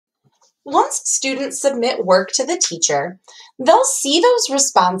Once students submit work to the teacher, they'll see those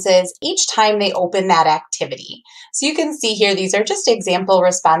responses each time they open that activity. So you can see here, these are just example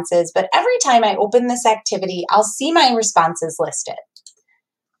responses, but every time I open this activity, I'll see my responses listed.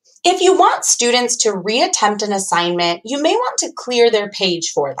 If you want students to reattempt an assignment, you may want to clear their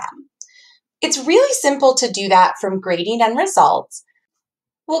page for them. It's really simple to do that from Grading and Results.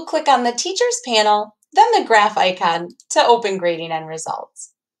 We'll click on the Teachers panel, then the graph icon to open Grading and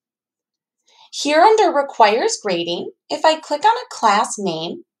Results. Here under Requires Grading, if I click on a class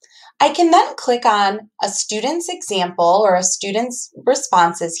name, I can then click on a student's example or a student's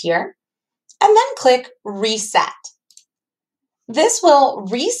responses here, and then click Reset. This will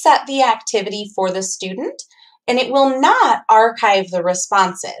reset the activity for the student, and it will not archive the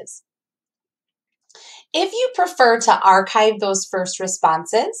responses. If you prefer to archive those first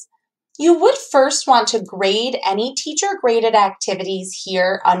responses, you would first want to grade any teacher-graded activities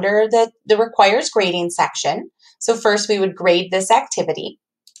here under the Requires Grading section. So first we would grade this activity.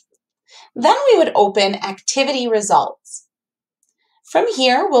 Then we would open Activity Results. From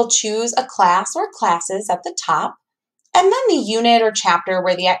here, we'll choose a class or classes at the top, and then the unit or chapter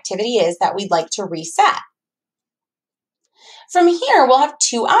where the activity is that we'd like to reset. From here, we'll have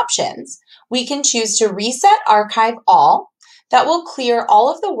two options. We can choose to Reset Archive All. That will clear all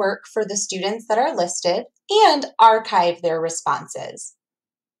of the work for the students that are listed and archive their responses.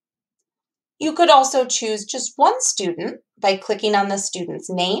 You could also choose just one student by clicking on the student's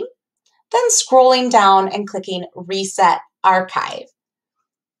name, then scrolling down and clicking Reset Archive.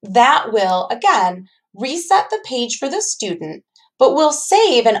 That will, again, reset the page for the student, but will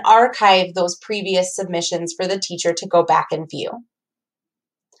save and archive those previous submissions for the teacher to go back and view.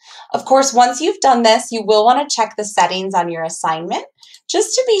 Of course, once you've done this, you will want to check the settings on your assignment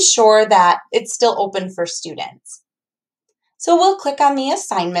just to be sure that it's still open for students. So we'll click on the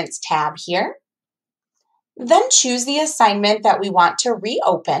Assignments tab here, then choose the assignment that we want to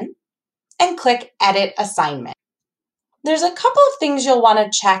reopen and click Edit Assignment. There's a couple of things you'll want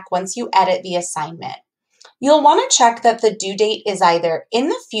to check once you edit the assignment. You'll want to check that the due date is either in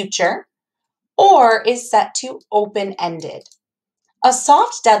the future or is set to open-ended. A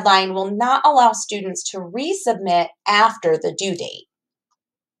soft deadline will not allow students to resubmit after the due date.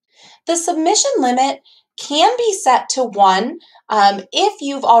 The submission limit can be set to 1 if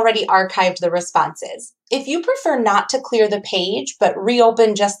you've already archived the responses. If you prefer not to clear the page but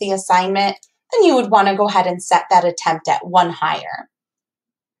reopen just the assignment, then you would want to go ahead and set that attempt at 1 higher.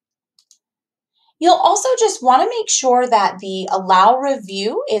 You'll also just want to make sure that the Allow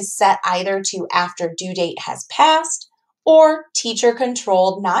Review is set either to after due date has passed or teacher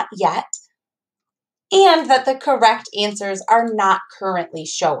controlled not yet, and that the correct answers are not currently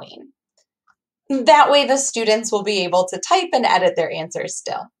showing. That way the students will be able to type and edit their answers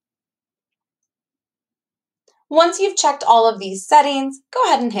still. Once you've checked all of these settings, go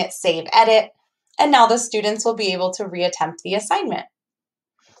ahead and hit Save Edit, and now the students will be able to reattempt the assignment.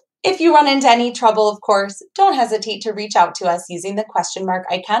 If you run into any trouble, of course, don't hesitate to reach out to us using the question mark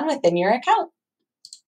icon within your account.